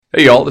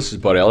Hey y'all, this is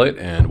Bud Elliott,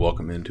 and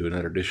welcome into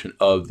another edition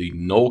of the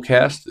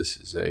Nolecast. This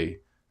is a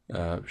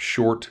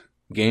short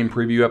game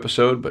preview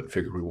episode, but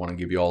figured we want to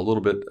give you all a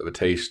little bit of a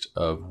taste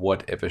of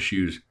what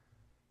FSU's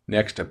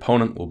next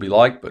opponent will be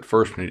like. But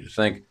first, we need to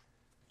thank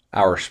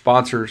our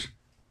sponsors,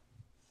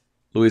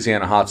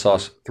 Louisiana Hot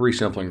Sauce, 3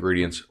 simple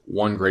ingredients,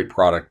 1 great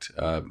product.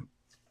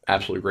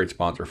 Absolutely great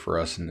sponsor for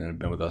us and have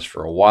been with us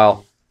for a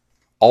while.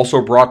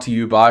 Also brought to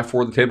you by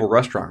For the Table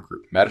Restaurant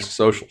Group, Madison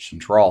Social,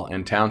 Central,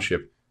 and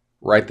Township.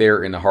 Right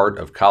there in the heart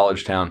of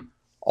College Town,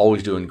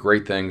 always doing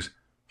great things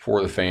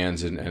for the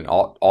fans and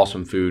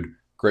awesome food,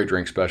 great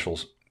drink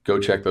specials.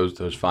 Go check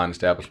those fine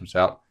establishments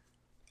out.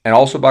 And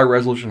also by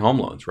Resolution Home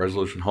Loans.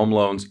 Resolution Home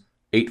Loans,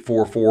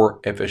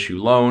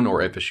 844-FSU-LOAN or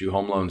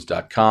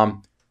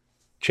FSUHomeLoans.com.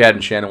 Chad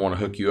and Shannon want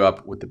to hook you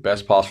up with the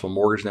best possible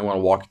mortgage. They want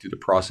to walk you through the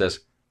process,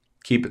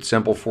 keep it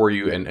simple for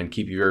you, and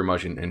keep you very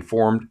much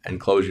informed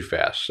and close you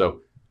fast.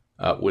 So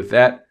with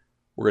that,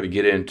 we're going to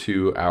get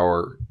into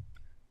our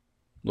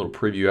little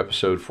preview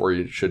episode for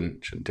you. It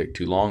shouldn't take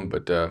too long,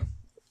 but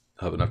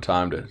have enough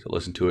time to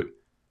listen to it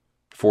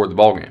before the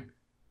ball game.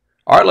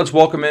 All right, let's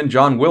welcome in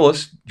John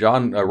Willis.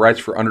 John writes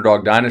for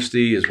Underdog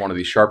Dynasty, is one of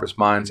the sharpest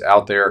minds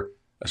out there,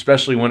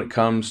 especially when it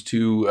comes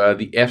to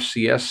the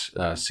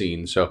FCS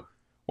scene. So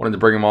wanted to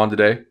bring him on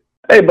today.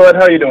 Hey, Bud.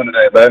 How you doing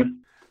today, bud?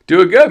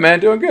 Doing good, man.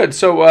 Doing good.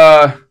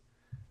 So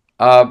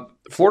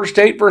Florida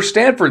State versus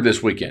Stanford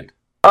this weekend.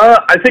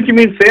 I think you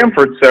mean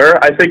Samford, sir.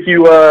 I think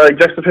you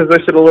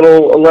juxtaposition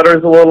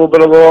letters a little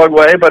bit of the wrong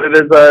way, but it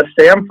is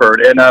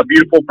Samford in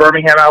beautiful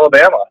Birmingham,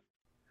 Alabama.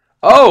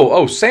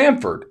 Oh,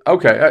 Samford.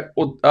 Okay.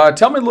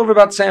 Tell me a little bit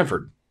about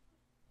Samford.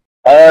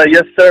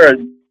 Yes, sir.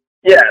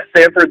 Yeah,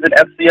 Samford's an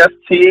FCS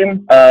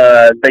team.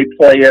 They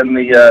play in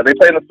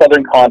the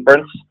Southern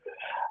Conference.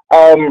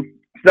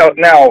 So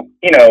now,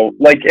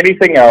 like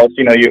anything else,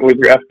 with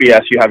your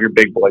FBS, you have your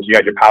big boys. You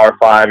got your Power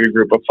 5, your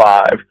Group of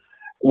 5.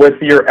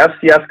 With your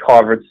FCS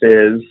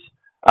conferences, you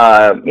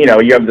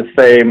have the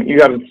same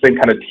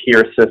kind of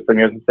tier system.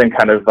 You have the same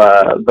kind of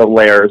the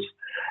layers,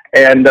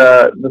 and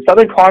the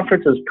Southern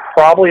Conference is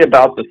probably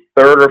about the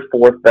 3rd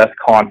or 4th best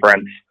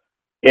conference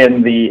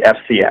in the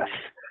FCS.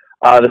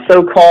 The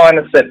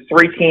SoCon sent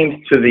 3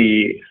 teams to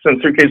the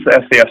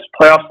FCS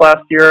playoffs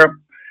last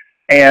year,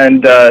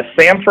 and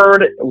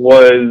Samford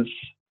was.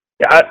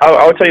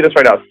 I'll tell you this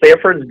right now: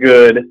 Samford's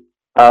good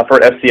for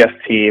an FCS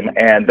team,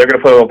 and they're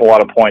going to put up a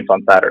lot of points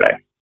on Saturday.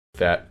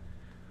 That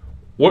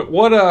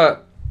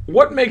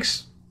what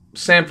makes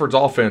Samford's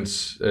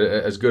offense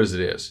as good as it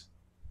is?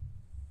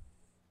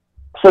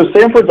 So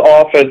Samford's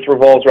offense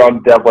revolves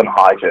around Devlin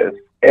Hodges,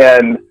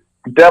 and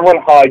Devlin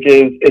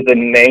Hodges is a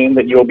name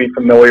that you'll be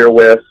familiar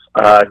with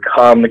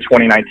come the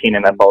 2019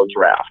 NFL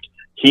Draft.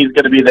 He's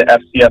going to be the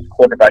FCS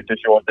quarterback du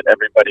jour that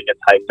everybody gets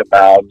hyped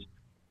about,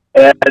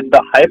 and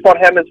the hype on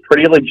him is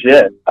pretty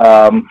legit.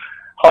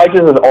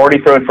 Hodges has already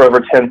thrown for over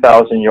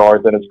 10,000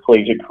 yards in his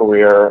collegiate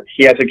career.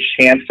 He has a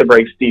chance to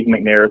break Steve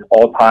McNair's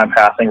all-time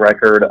passing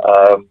record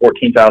of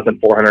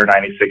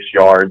 14,496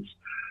 yards.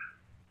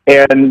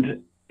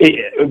 And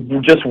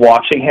just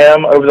watching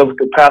him over the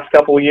past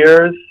couple of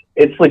years,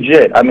 it's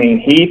legit. I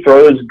mean, he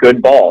throws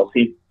good balls.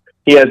 He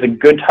has a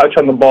good touch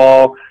on the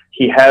ball.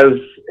 He has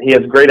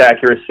great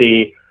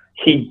accuracy.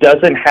 He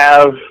doesn't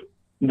have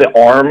the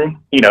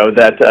arm,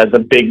 that the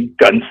big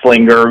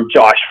gunslinger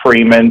Josh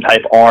Freeman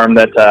type arm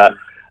that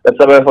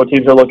some NFL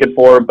teams are looking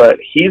for, but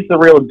he's the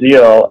real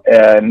deal.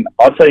 And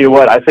I'll tell you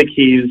what, I think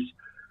he's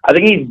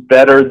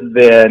better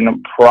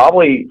than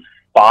probably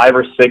 5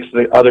 or 6 of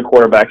the other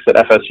quarterbacks that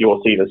FSU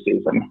will see this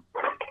season.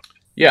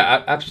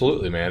 Yeah,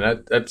 absolutely,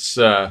 man. That's.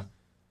 Do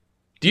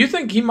you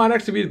think he might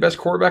actually be the best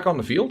quarterback on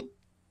the field?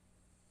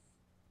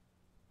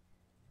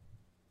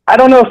 I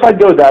don't know if I'd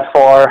go that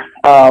far.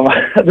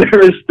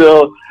 There is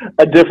still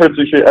a difference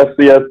between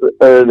FCS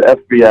and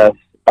FBS,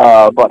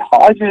 but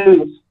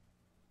Hodges.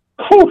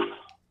 Whew,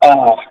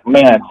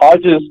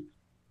 Hodges,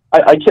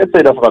 I can't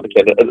say enough about the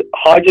kid.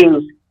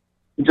 Hodges,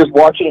 just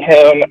watching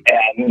him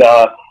and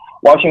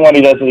watching what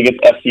he does against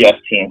FCS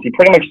teams, he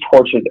pretty much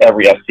torches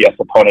every FCS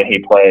opponent he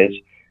plays.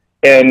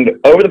 And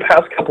over the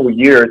past couple of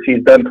years,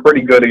 he's done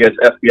pretty good against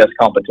FBS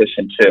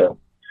competition too.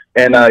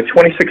 In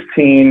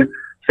 2016,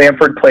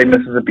 Samford played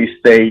Mississippi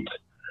State.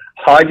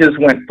 Hodges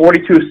went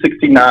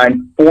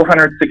 42-69,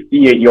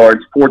 468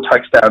 yards, 4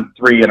 touchdowns,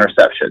 3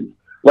 interceptions.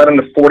 Led him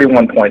to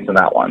 41 points in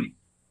that one.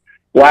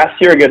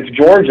 Last year against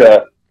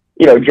Georgia,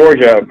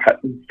 Georgia,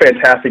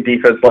 fantastic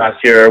defense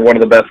last year, one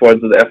of the best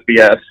ones of the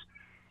FBS.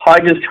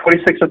 Hodges,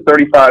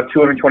 26-35,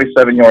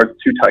 227 yards,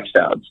 2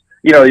 touchdowns.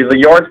 The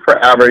yards per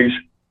average,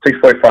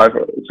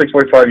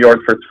 6.5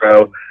 yards per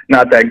throw,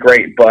 not that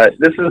great, but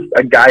this is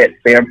a guy at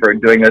Samford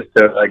doing this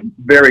to a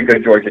very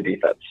good Georgia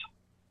defense.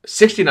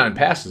 69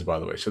 passes, by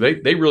the way, so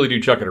they really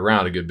do chuck it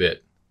around a good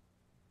bit.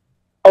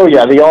 Oh,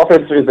 yeah, the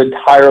offense is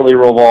entirely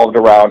revolved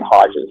around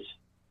Hodges.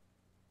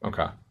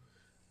 Okay.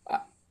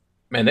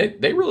 Man,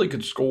 they really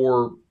could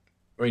score.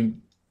 I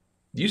mean,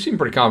 you seem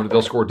pretty confident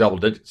they'll score double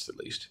digits at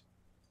least.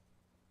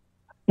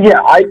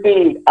 Yeah, I'd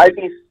be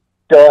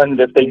stunned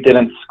if they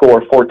didn't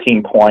score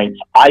 14 points.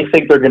 I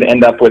think they're going to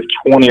end up with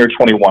 20 or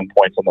 21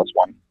 points on this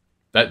one.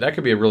 That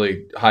could be a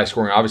really high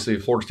scoring. Obviously,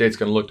 Florida State's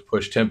going to look to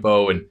push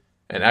tempo and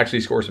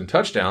actually score some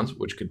touchdowns,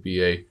 which could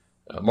be a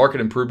market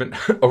improvement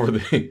over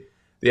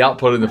the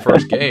output in the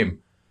first game.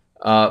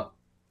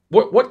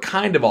 What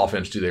kind of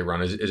offense do they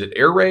run? Is it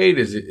air raid?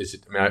 Is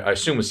it? I mean, I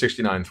assume with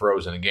 69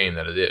 throws in a game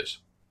that it is.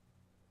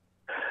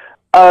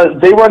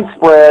 They run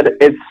spread.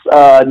 It's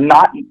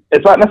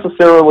not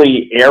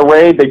necessarily air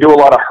raid. They do a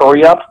lot of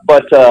hurry up,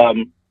 but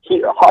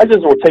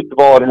Hodges will take the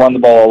ball and run the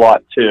ball a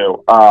lot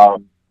too.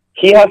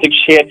 He has a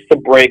chance to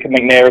break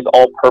McNair's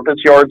all-purpose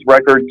yards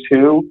record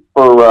too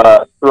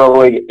for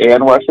throwing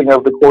and rushing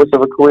over the course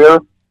of a career.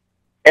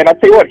 And I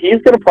tell you what,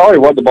 he's going to probably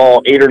run the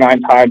ball 8 or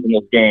 9 times in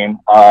this game.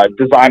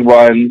 Design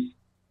runs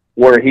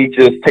where he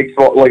just takes the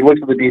ball, like looks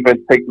at the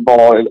defense, takes the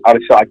ball out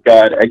of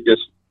shotgun, and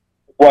just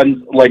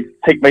runs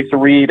makes a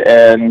read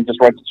and just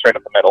runs it straight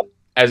up the middle.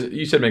 As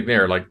you said,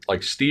 McNair,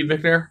 like Steve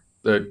McNair,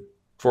 the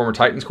former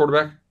Titans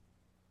quarterback.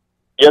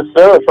 Yes,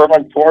 sir.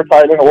 Former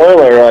Titan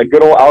Oiler,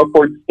 good old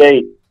Alcorn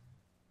State.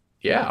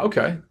 Yeah.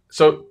 Okay.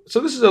 So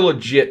this is a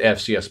legit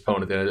FCS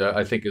opponent that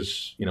I think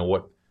is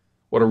what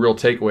a real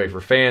takeaway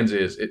for fans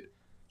is.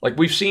 Like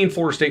we've seen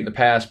Florida State in the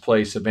past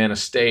play Savannah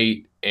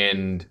State,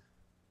 and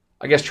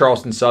I guess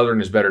Charleston Southern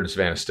is better than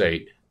Savannah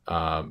State.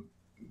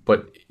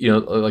 But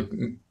like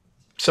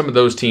some of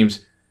those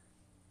teams,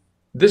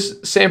 this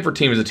Samford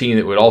team is a team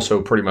that would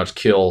also pretty much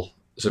kill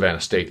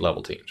Savannah State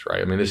level teams,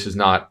 right? I mean, this is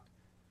not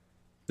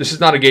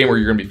a game where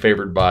you're going to be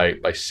favored by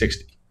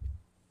 60.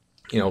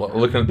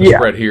 Looking at the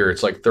spread here,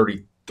 it's like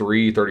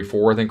 33,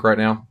 34, I think, right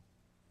now.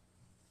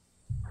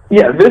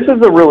 Yeah, this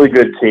is a really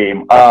good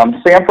team.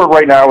 Samford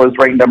right now is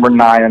ranked number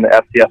 9 in the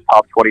FCS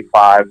Top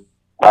 25.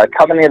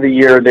 Coming into the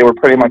year, they were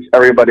pretty much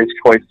everybody's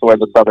choice to win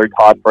the Southern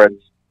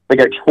Conference. They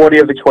got 20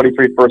 of the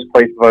 23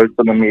 first-place votes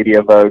in the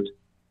media vote.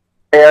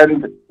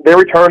 And they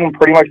returned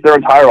pretty much their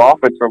entire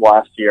offense from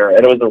last year, and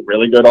it was a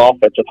really good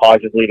offense with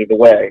Hodges leading the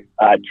way.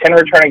 10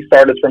 returning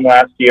starters from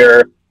last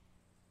year.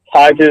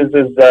 Hodges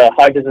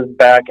is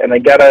back, and they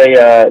got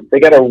a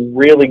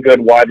really good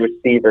wide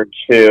receiver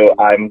too.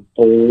 I'm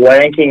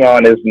blanking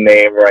on his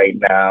name right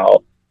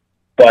now,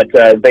 but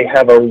they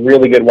have a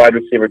really good wide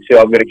receiver too.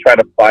 I'm going to try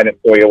to find it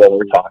for you while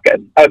we're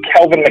talking.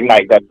 Kelvin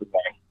McKnight, that's his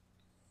name.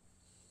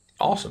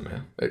 Awesome,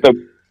 man.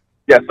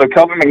 So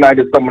Kelvin McKnight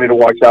is somebody to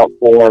watch out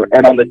for.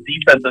 And on the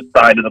defensive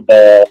side of the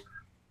ball,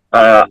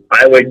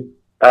 I would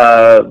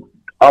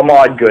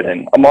Ahmad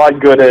Gooden. Ahmad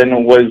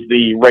Gooden was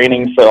the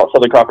reigning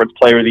Southern Conference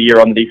Player of the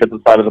Year on the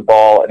defensive side of the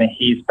ball, and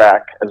he's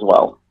back as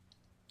well.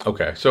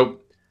 Okay, so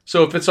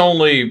if it's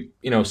only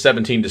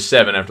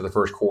 17-7 after the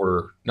first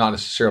quarter, not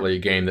necessarily a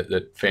game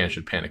that fans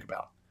should panic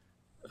about.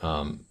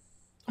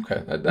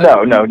 Okay,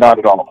 no, not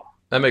at all.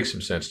 That makes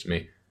some sense to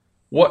me.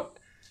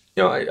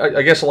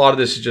 I guess a lot of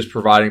this is just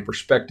providing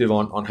perspective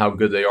on how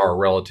good they are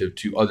relative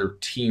to other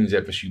teams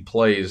FSU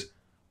plays.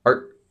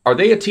 Are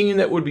they a team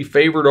that would be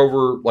favored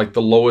over like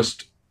the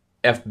lowest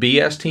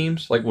FBS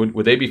teams? Like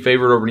would they be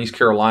favored over an East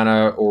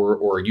Carolina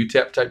or a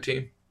UTEP type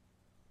team?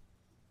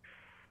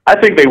 I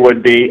think they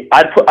would be.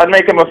 I'd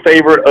make them a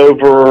favorite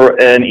over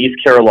an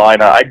East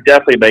Carolina. I'd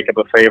definitely make them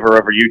a favor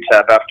over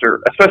UTEP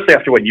especially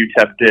after what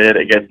UTEP did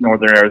against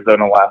Northern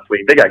Arizona last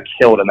week. They got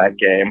killed in that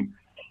game.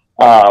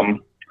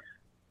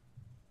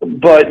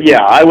 But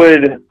yeah, I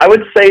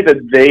would say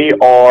that they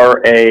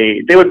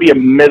would be a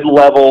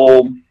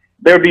mid-level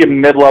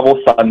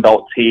Sun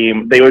Belt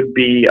team. They would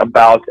be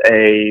about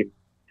a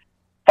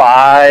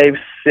 5-6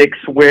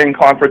 win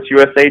Conference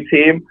USA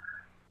team.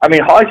 I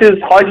mean, Hodges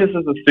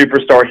is a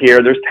superstar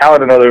here. There's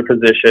talent in other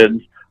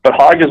positions, but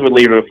Hodges would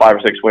lead with 5 or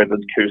 6 wins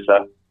in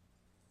Coosa.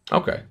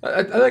 Okay,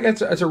 I think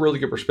that's a really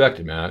good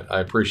perspective, man. I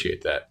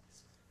appreciate that.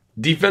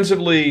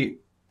 Defensively,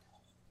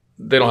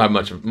 they don't have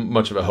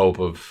much of a hope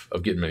of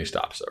getting many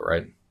stops, though,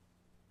 right?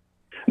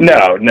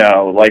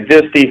 No. Like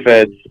this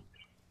defense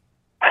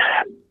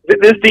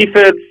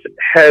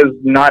has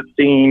not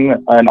seen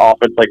an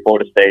offense like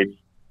Florida State's.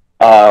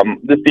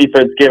 This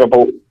defense gave up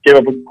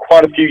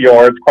quite a few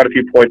yards, quite a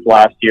few points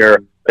last year.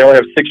 They only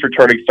have 6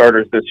 returning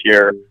starters this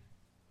year,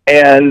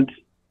 and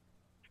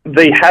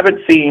they haven't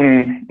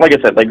seen, like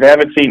I said, they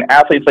haven't seen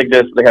athletes like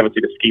this. They haven't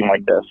seen a scheme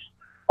like this.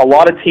 A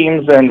lot of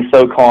teams in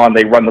SoCon,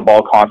 they run the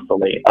ball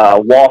constantly.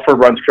 Wofford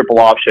runs triple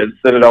option.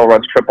 Citadel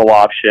runs triple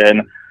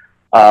option.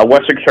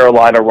 Western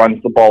Carolina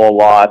runs the ball a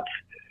lot.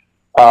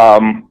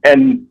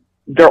 And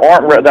there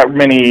aren't that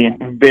many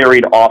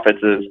varied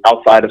offenses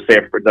outside of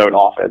Samford's own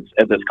offense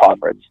in this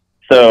conference.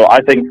 So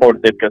I think Florida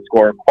State's going to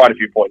score quite a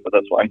few points with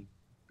this one.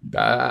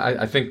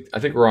 I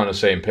think we're on the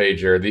same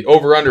page here. The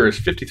over-under is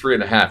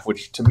 53.5,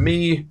 which to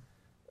me,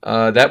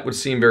 that would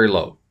seem very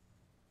low.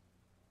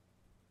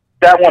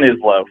 That one is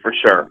low for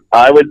sure.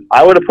 I would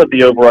have put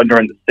the over-under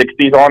in the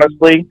 60s,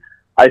 honestly.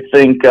 I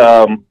think,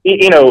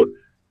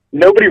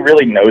 nobody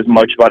really knows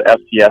much about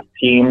FCS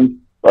teams.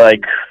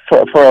 Like,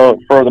 for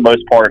the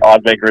most part,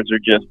 odd makers are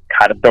just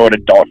kind of throwing a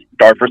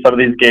dart for some of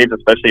these games,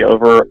 especially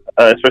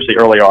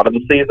early on in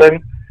the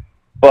season.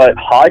 But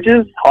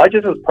Hodges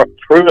has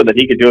proven that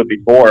he could do it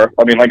before.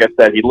 I mean, like I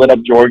said, he lit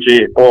up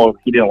Georgia. Well,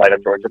 he didn't light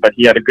up Georgia, but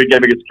he had a good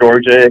game against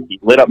Georgia. He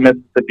lit up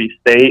Mississippi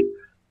State.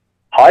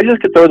 Hodges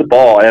could throw the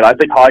ball, and I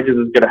think Hodges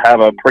is going to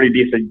have a pretty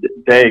decent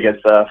day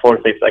against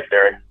Florida State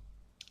secondary.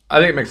 I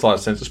think it makes a lot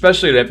of sense,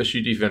 especially at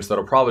FSU defense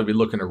that'll probably be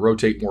looking to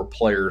rotate more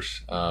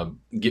players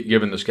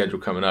given the schedule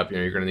coming up.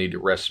 You're going to need to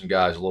rest some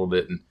guys a little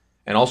bit,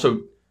 and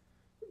also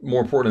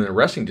more important than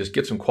resting, just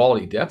get some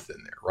quality depth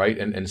in there, right?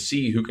 And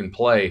see who can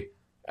play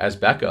as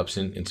backups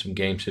in some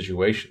game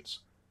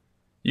situations.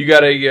 You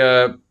got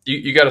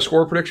a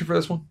score prediction for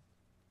this one?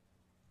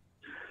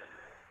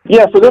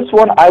 Yeah, for this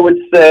one, I would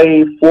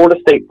say Florida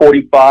State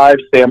 45,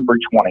 Samford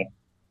 20.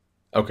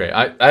 Okay,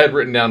 I had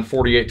written down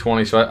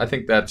 48-20, so I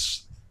think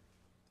that's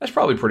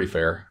probably pretty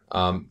fair.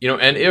 And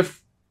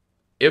if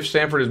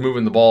Samford is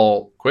moving the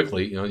ball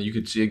quickly, you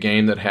could see a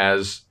game that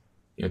has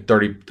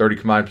 30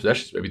 combined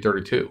possessions, maybe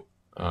 32.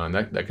 And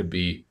that could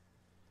be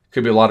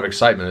a lot of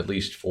excitement, at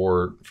least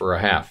for a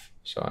half.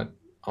 So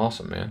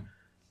awesome, man.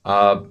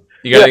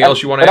 You got anything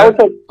else you want to add?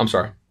 I'm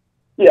sorry.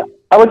 Yeah,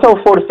 I would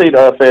tell Florida State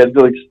fans,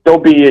 like,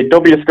 don't be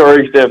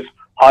discouraged if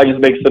Hodges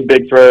makes some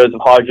big throws,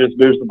 if Hodges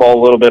moves the ball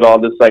a little bit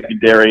on the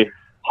secondary.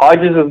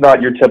 Hodges is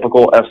not your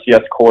typical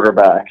FCS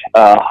quarterback.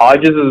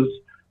 Hodges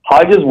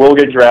will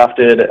get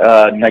drafted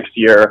next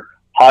year.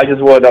 Hodges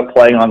will end up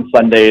playing on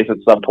Sundays at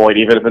some point,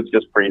 even if it's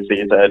just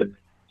preseason.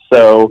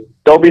 So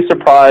don't be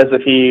surprised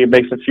if he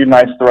makes a few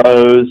nice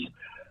throws,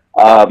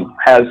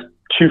 has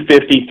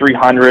 250,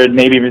 300,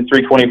 maybe even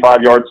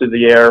 325 yards through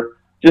the air.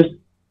 Just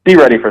be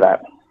ready for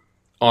that.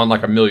 On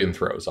like a million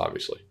throws,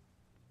 obviously.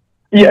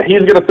 Yeah,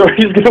 he's gonna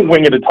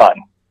wing it a ton.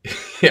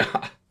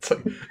 Yeah, it's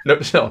like, no,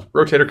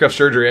 rotator cuff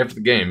surgery after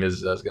the game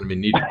is going to be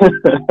needed.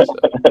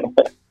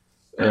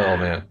 Oh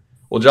man.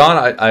 Well, John,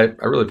 I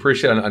really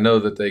appreciate it. I know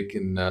that they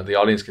can the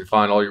audience can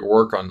find all your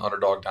work on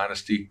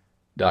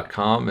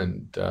UnderdogDynasty.com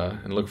and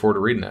look forward to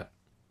reading that.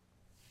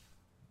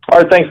 All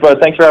right, thanks, bud.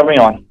 Thanks for having me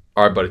on.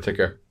 All right, buddy. Take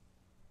care.